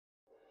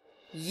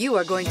You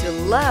are going to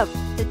love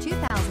the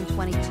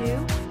 2022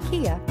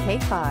 Kia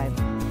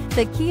K5.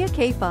 The Kia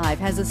K5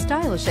 has a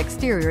stylish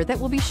exterior that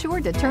will be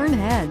sure to turn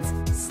heads,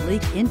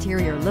 sleek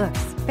interior looks,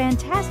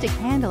 fantastic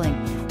handling,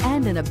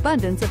 and an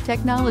abundance of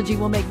technology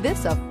will make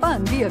this a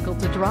fun vehicle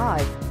to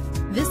drive.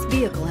 This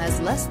vehicle has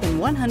less than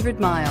 100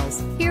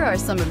 miles. Here are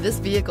some of this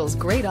vehicle's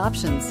great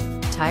options: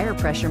 tire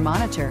pressure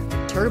monitor,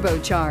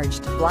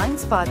 turbocharged, blind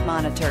spot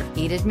monitor,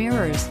 heated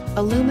mirrors,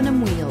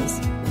 aluminum wheels,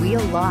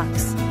 wheel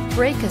locks,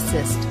 brake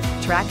assist,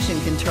 traction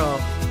control,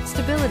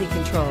 stability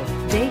control,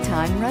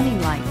 daytime running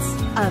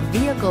lights. A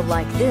vehicle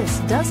like this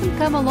doesn't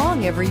come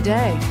along every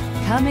day.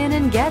 Come in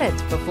and get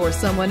it before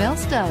someone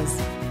else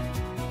does.